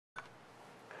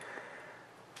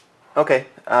Okay,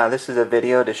 this is a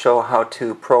video to show how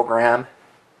to program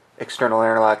External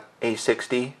Interlock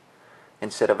A60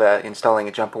 instead of installing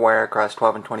a jumper wire across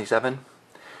 12 and 27.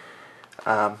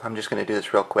 I'm just going to do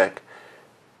this real quick.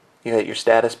 You hit your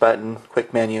status button,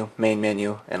 quick menu, main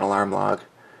menu, and alarm log.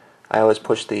 I always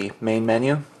push the main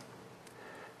menu.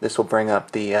 This will bring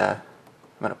up the, I'm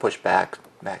going to push back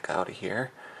out of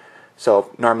here.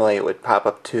 So normally it would pop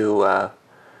up to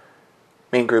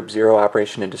main group 0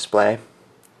 operation and display.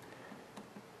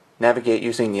 Navigate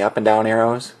using the up and down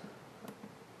arrows.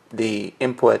 The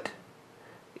input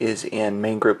is in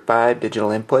main group 5, digital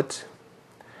inputs.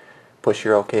 Push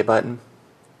your OK button.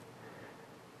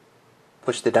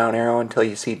 Push the down arrow until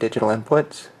you see digital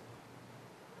inputs.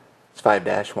 It's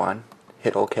 5-1.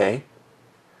 Hit OK.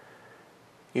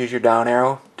 Use your down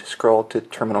arrow to scroll to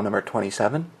terminal number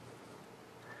 27.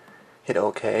 Hit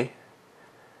OK.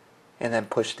 And then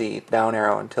push the down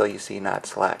arrow until you see not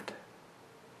select.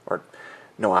 Or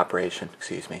no operation,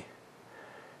 excuse me.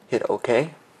 Hit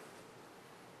OK.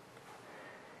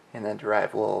 And then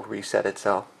drive will reset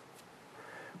itself.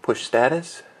 Push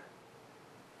status.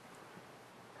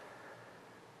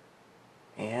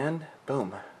 And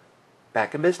boom.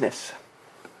 Back in business.